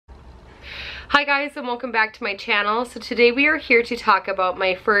Hi guys, and welcome back to my channel. So today we are here to talk about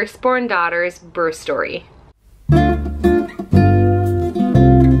my firstborn daughter's birth story.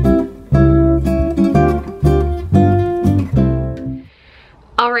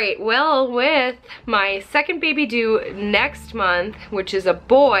 Alright, well, with my second baby due next month, which is a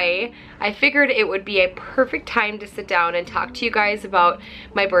boy, I figured it would be a perfect time to sit down and talk to you guys about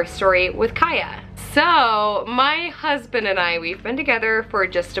my birth story with Kai'a. So, my husband and I, we've been together for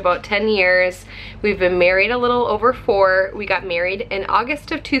just about 10 years. We've been married a little over 4. We got married in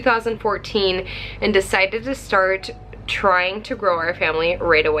August of 2014 and decided to start trying to grow our family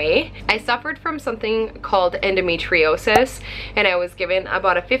right away. I suffered from something called endometriosis, and I was given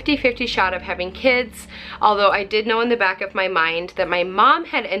about a 50-50 shot of having kids, although I did know in the back of my mind that my mom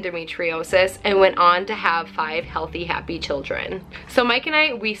had endometriosis and went on to have 5 healthy, happy children. So Mike and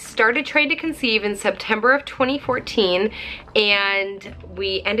I, we started trying to conceive in September of 2014, and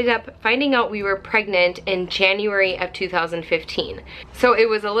we ended up finding out we were pregnant in January of 2015. So it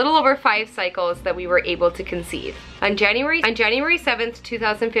was a little over 5 cycles that we were able to conceive. On January 7th,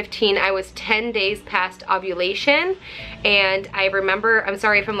 2015, I was 10 days past ovulation, and I remember, I'm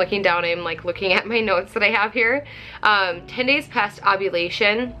sorry if I'm looking down, I'm like looking at my notes that I have here. 10 days past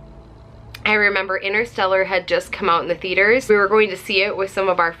ovulation, I remember Interstellar had just come out in the theaters. We were going to see it with some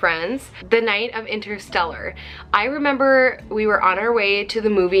of our friends. The night of Interstellar, I remember we were on our way to the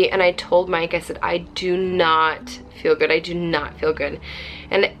movie and I told Mike, I said, I do not feel good. I do not feel good.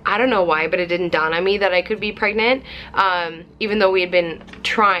 And I don't know why, but it didn't dawn on me that I could be pregnant, even though we had been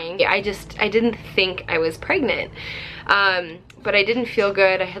trying. I didn't think I was pregnant. But I didn't feel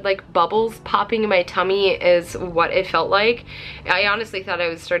good. I had like bubbles popping in my tummy is what it felt like. I honestly thought I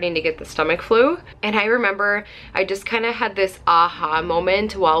was starting to get the stomach flu. And I remember I just kind of had this aha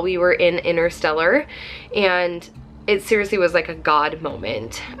moment while we were in Interstellar, and it seriously was like a God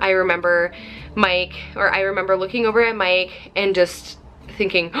moment. I remember looking over at Mike and just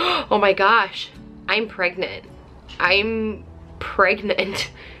thinking, oh my gosh, I'm pregnant. I'm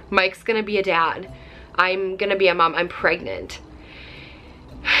pregnant. Mike's gonna be a dad. I'm gonna be a mom. I'm pregnant.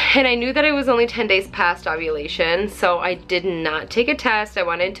 And I knew that I was only 10 days past ovulation, so I did not take a test. I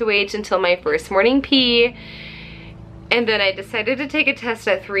wanted to wait until my first morning pee. And then I decided to take a test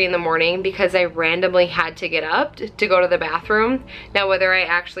at 3 in the morning because I randomly had to get up to go to the bathroom. Now, whether I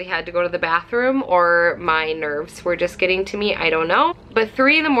actually had to go to the bathroom or my nerves were just getting to me, I don't know. But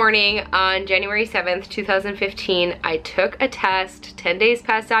 3 in the morning on January 7th, 2015, I took a test, 10 days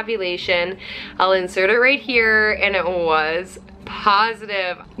past ovulation. I'll insert it right here, and it was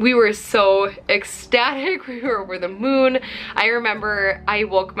positive. We were so ecstatic. We were over the moon. I remember I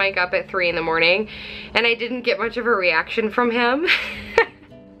woke Mike up at 3 in the morning and I didn't get much of a reaction from him.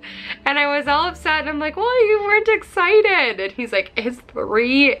 And I was all upset and I'm like, well, you weren't excited. And he's like, it's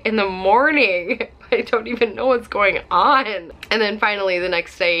 3 in the morning. I don't even know what's going on. And then finally the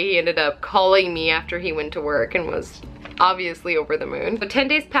next day he ended up calling me after he went to work and was obviously over the moon. But 10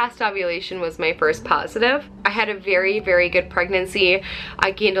 days past ovulation was my first positive. I had a very, very good pregnancy. I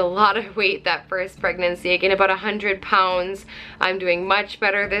gained a lot of weight that first pregnancy. I gained about 100 pounds. I'm doing much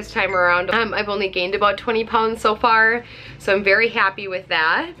better this time around. I've only gained about 20 pounds so far, so I'm very happy with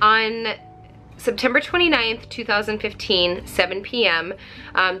that. On September 29th, 2015, 7 p.m.,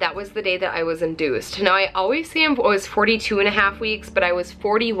 that was the day that I was induced. Now, I always say I was 42 and a half weeks, but I was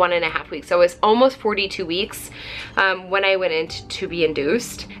 41 and a half weeks. So I was almost 42 weeks when I went in to be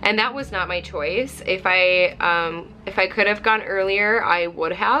induced. And that was not my choice. If I could have gone earlier, I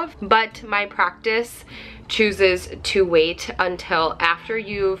would have. But my practice chooses to wait until after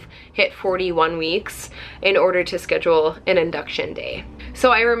you've hit 41 weeks in order to schedule an induction day.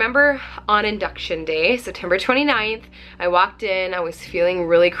 So I remember on induction day, September 29th, I walked in, I was feeling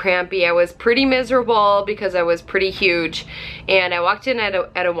really crampy. I was pretty miserable because I was pretty huge, and I walked in at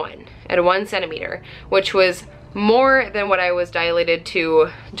a 1 centimeter, which was more than what I was dilated to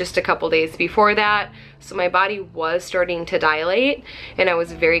just a couple days before that. So my body was starting to dilate and I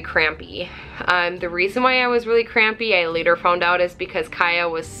was very crampy. The reason why I was really crampy, I later found out, is because Kai'a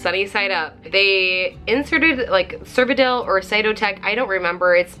was sunny side up. They inserted like Cervidil or Cytotec, I don't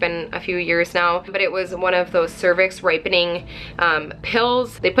remember, it's been a few years now, but it was one of those cervix ripening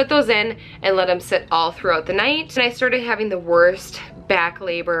pills. They put those in and let them sit all throughout the night. And I started having the worst back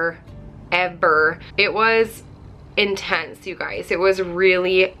labor ever. It was intense, you guys. It was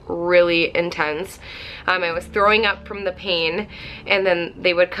really, really intense. I was throwing up from the pain, and then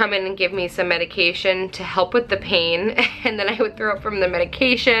they would come in and give me some medication to help with the pain, and then I would throw up from the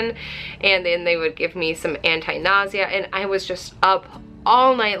medication, and then they would give me some anti-nausea, and I was just up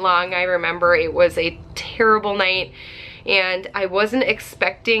all night long. I remember it was a terrible night. and I wasn't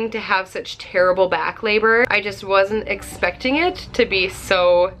expecting to have such terrible back labor. I just wasn't expecting it to be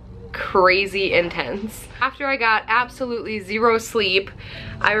so crazy intense. After I got absolutely zero sleep,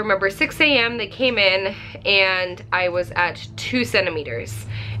 I remember 6 a.m. they came in and I was at 2 centimeters.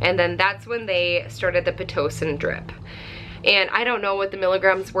 And then that's when they started the Pitocin drip. And I don't know what the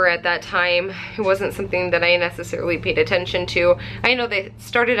milligrams were at that time. It wasn't something that I necessarily paid attention to. I know they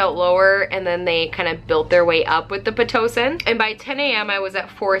started out lower and then they kind of built their way up with the Pitocin. And by 10 a.m. I was at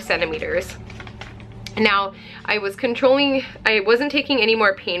 4 centimeters. Now, I was controlling, I wasn't taking any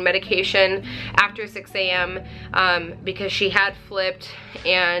more pain medication after 6 a.m. Because she had flipped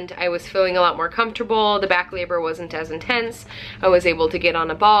and I was feeling a lot more comfortable. The back labor wasn't as intense. I was able to get on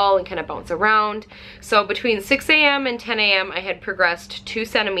a ball and kind of bounce around. So between 6 a.m. and 10 a.m. I had progressed 2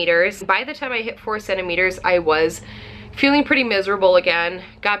 centimeters. By the time I hit 4 centimeters, I was feeling pretty miserable again.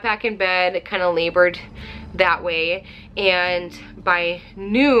 Got back in bed, kind of labored that way, and by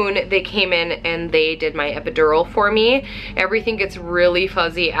noon they came in and they did my epidural for me. Everything gets really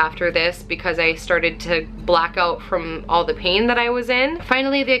fuzzy after this because I started to black out from all the pain that I was in.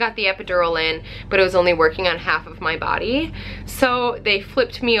 Finally they got the epidural in, but it was only working on half of my body. So they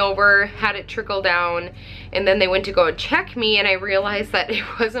flipped me over, had it trickle down, and then they went to go check me and I realized that it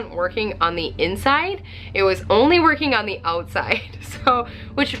wasn't working on the inside. It was only working on the outside. So,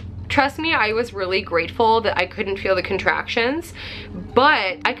 which, trust me, I was really grateful that I couldn't feel the contractions,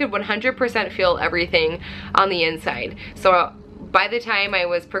 but I could 100% feel everything on the inside. So by the time I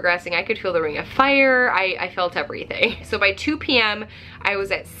was progressing, I could feel the ring of fire. I felt everything. So by 2 p.m. I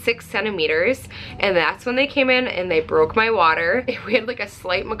was at 6 centimeters, and that's when they came in and they broke my water. We had like a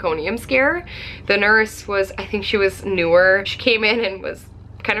slight meconium scare. The nurse was, I think she was newer. She came in and was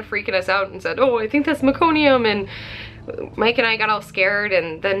kind of freaking us out and said, "Oh, I think that's meconium," and Mike and I got all scared,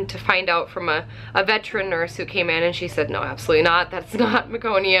 and then to find out from a veteran nurse who came in and she said, "No, absolutely not. That's not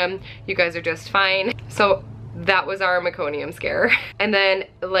meconium. You guys are just fine." So that was our meconium scare. And then,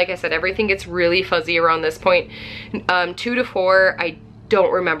 like I said, everything gets really fuzzy around this point. 2 to 4, I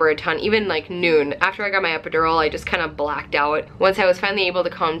don't remember a ton. Even like noon, after I got my epidural, I just kind of blacked out. Once I was finally able to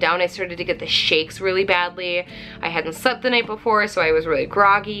calm down, I started to get the shakes really badly. I hadn't slept the night before, so I was really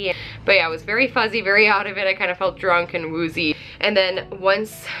groggy. But yeah, I was very fuzzy, very out of it. I kind of felt drunk and woozy. And then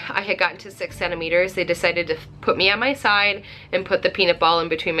once I had gotten to 6 centimeters, they decided to put me on my side and put the peanut ball in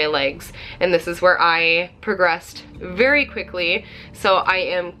between my legs. And this is where I progressed very quickly. So I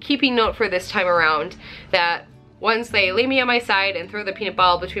am keeping note for this time around that once they lay me on my side and throw the peanut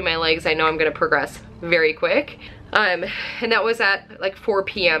ball between my legs, I know I'm gonna progress very quick. And that was at like 4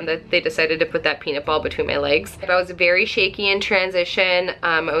 p.m. that they decided to put that peanut ball between my legs. I was very shaky in transition.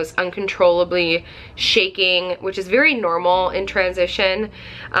 I was uncontrollably shaking, which is very normal in transition.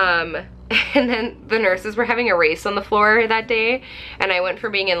 And then the nurses were having a race on the floor that day, and I went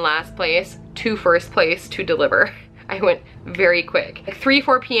from being in last place to first place to deliver. I went very quick. Like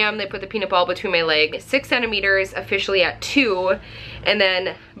 4 p.m. they put the peanut ball between my legs. 6 centimeters officially at 2, and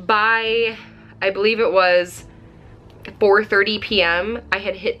then by, I believe it was 4:30 p.m. I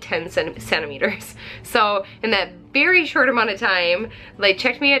had hit 10 centimeters. So in that very short amount of time, they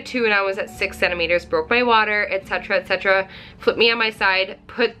checked me at 2 and I was at 6 centimeters, broke my water, etc., etc., flipped me on my side,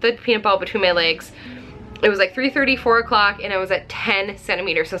 put the peanut ball between my legs. It was like 3:30, 4 o'clock, and I was at 10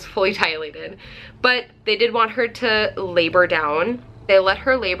 centimeters, so I was fully dilated. But they did want her to labor down. They let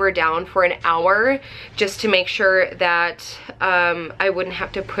her labor down for an hour just to make sure that I wouldn't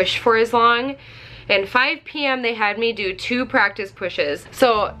have to push for as long. And 5 p.m. they had me do 2 practice pushes.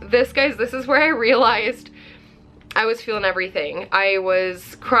 So this, guys, this is where I realized I was feeling everything. I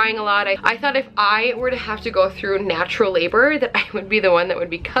was crying a lot. I thought if I were to have to go through natural labor that I would be the one that would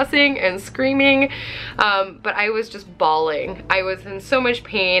be cussing and screaming, but I was just bawling. I was in so much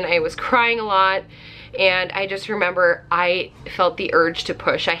pain. I was crying a lot, and I just remember I felt the urge to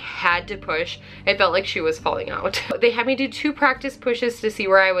push. I had to push. I felt like she was falling out. They had me do 2 practice pushes to see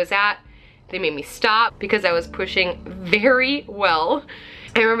where I was at. They made me stop because I was pushing very well.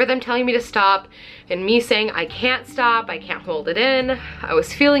 I remember them telling me to stop and me saying, "I can't stop, I can't hold it in." I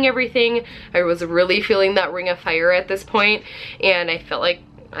was feeling everything. I was really feeling that ring of fire at this point, and I felt like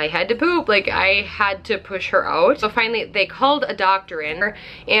I had to poop, like I had to push her out. So finally they called a doctor in,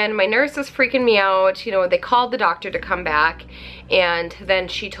 and my nurse was freaking me out. You know, they called the doctor to come back, and then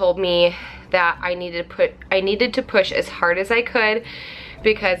she told me that I needed to push as hard as I could,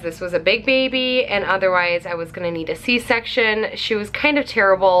 because this was a big baby and otherwise I was gonna need a C-section. She was kind of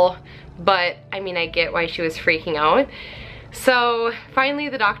terrible, but I mean, I get why she was freaking out. So finally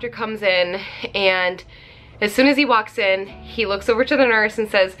the doctor comes in, and as soon as he walks in, he looks over to the nurse and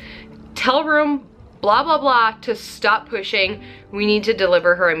says, "Tell room blah, blah, blah, to stop pushing. We need to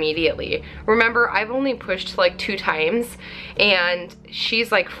deliver her immediately. Remember, I've only pushed like 2 times and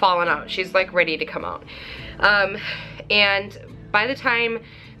she's like fallen out. She's like ready to come out. And by the time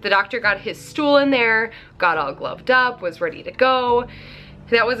the doctor got his stool in there, got all gloved up, was ready to go,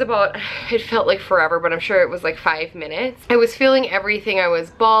 that was about, it felt like forever, but I'm sure it was like 5 minutes. I was feeling everything. I was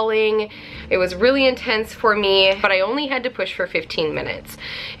bawling. It was really intense for me, but I only had to push for 15 minutes.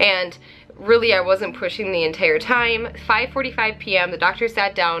 And really, I wasn't pushing the entire time. 5:45 p.m., the doctor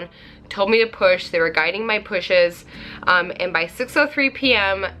sat down, told me to push. They were guiding my pushes, and by 6:03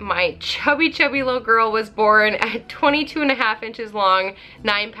 p.m. my chubby little girl was born at 22.5 inches long,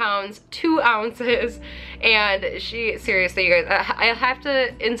 9 pounds 2 ounces, and she, seriously you guys, I'll have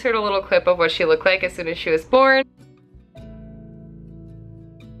to insert a little clip of what she looked like as soon as she was born.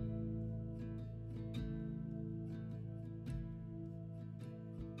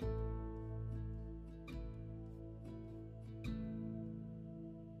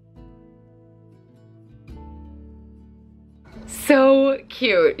 So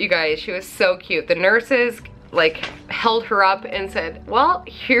cute, you guys. She was so cute. The nurses like held her up and said, well,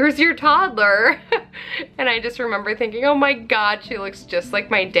 here's your toddler. And I just remember thinking, oh my God, she looks just like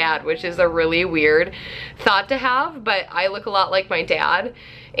my dad, which is a really weird thought to have, but I look a lot like my dad.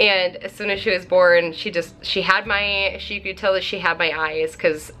 And as soon as she was born, she could tell that she had my eyes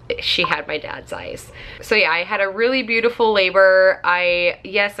because she had my dad's eyes. So yeah, I had a really beautiful labor.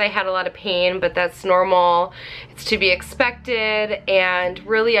 Yes, I had a lot of pain, but that's normal. It's to be expected, and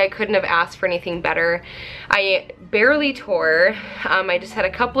really I couldn't have asked for anything better. I barely tore. I just had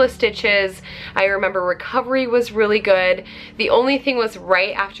a couple of stitches. I remember recovery was really good. The only thing was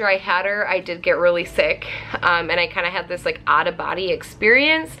right after I had her, I did get really sick, and I kind of had this like out of body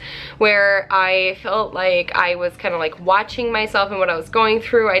experience where I felt like I was kind of like watching myself and what I was going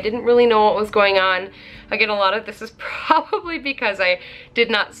through. I didn't really know what was going on. Again, a lot of this is probably because I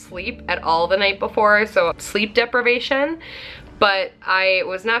did not sleep at all the night before, so sleep deprivation. But I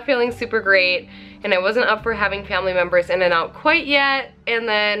was not feeling super great, and I wasn't up for having family members in and out quite yet. And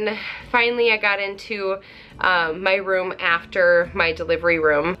then finally I got into my room after my delivery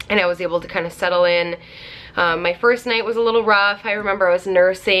room, and I was able to kind of settle in. My first night was a little rough. I remember I was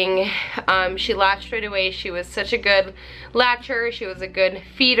nursing. She latched right away. She was such a good latcher. She was a good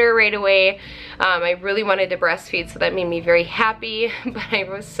feeder right away. I really wanted to breastfeed, so that made me very happy, but I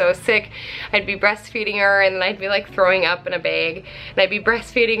was so sick. I'd be breastfeeding her and then I'd be like throwing up in a bag, and I'd be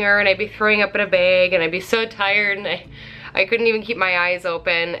breastfeeding her and I'd be throwing up in a bag, and I'd be so tired, and I couldn't even keep my eyes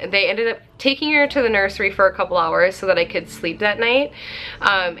open. They ended up taking her to the nursery for a couple hours so that I could sleep that night.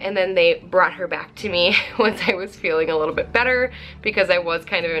 And then they brought her back to me once I was feeling a little bit better, because I was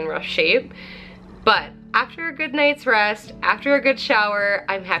kind of in rough shape. But after a good night's rest, after a good shower,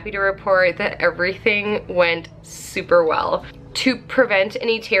 I'm happy to report that everything went super well. To prevent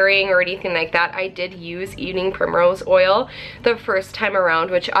any tearing or anything like that, I did use evening primrose oil the first time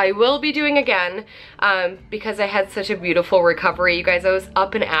around, which I will be doing again, because I had such a beautiful recovery. You guys, I was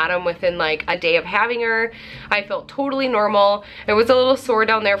up and at 'em within like a day of having her. I felt totally normal. I was a little sore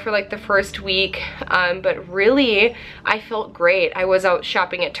down there for like the first week, but really I felt great. I was out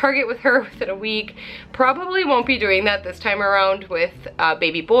shopping at Target with her within a week. Probably won't be doing that this time around with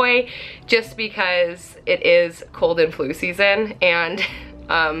baby boy, just because it is cold and flu season, and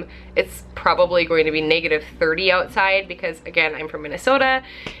it's probably going to be -30 outside, because again, I'm from Minnesota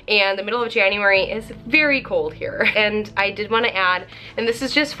and the middle of January is very cold here. And I did want to add, and this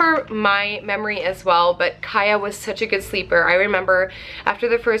is just for my memory as well, but Kai'a was such a good sleeper. I remember after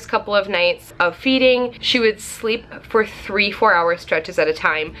the first couple of nights of feeding, she would sleep for 3-4 hour stretches at a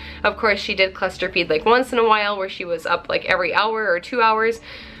time. Of course, she did cluster feed like once in a while where she was up like every hour or 2 hours.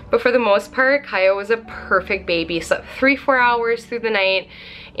 But for the most part, Kai'a was a perfect baby. Slept 3-4 hours through the night,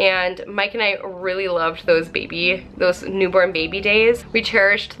 and Mike and I really loved those newborn baby days. We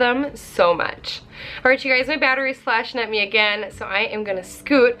cherished them so much. All right, you guys, my battery's flashing at me again, so I am gonna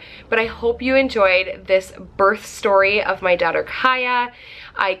scoot, but I hope you enjoyed this birth story of my daughter Kai'a.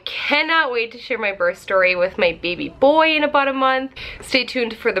 I cannot wait to share my birth story with my baby boy in about a month. Stay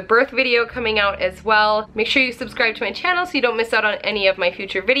tuned for the birth video coming out as well. Make sure you subscribe to my channel so you don't miss out on any of my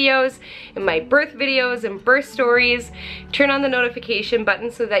future videos and my birth videos and birth stories. Turn on the notification button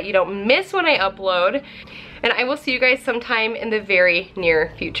so that you don't miss when I upload. And I will see you guys sometime in the very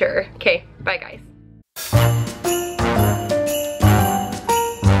near future. Okay, bye guys.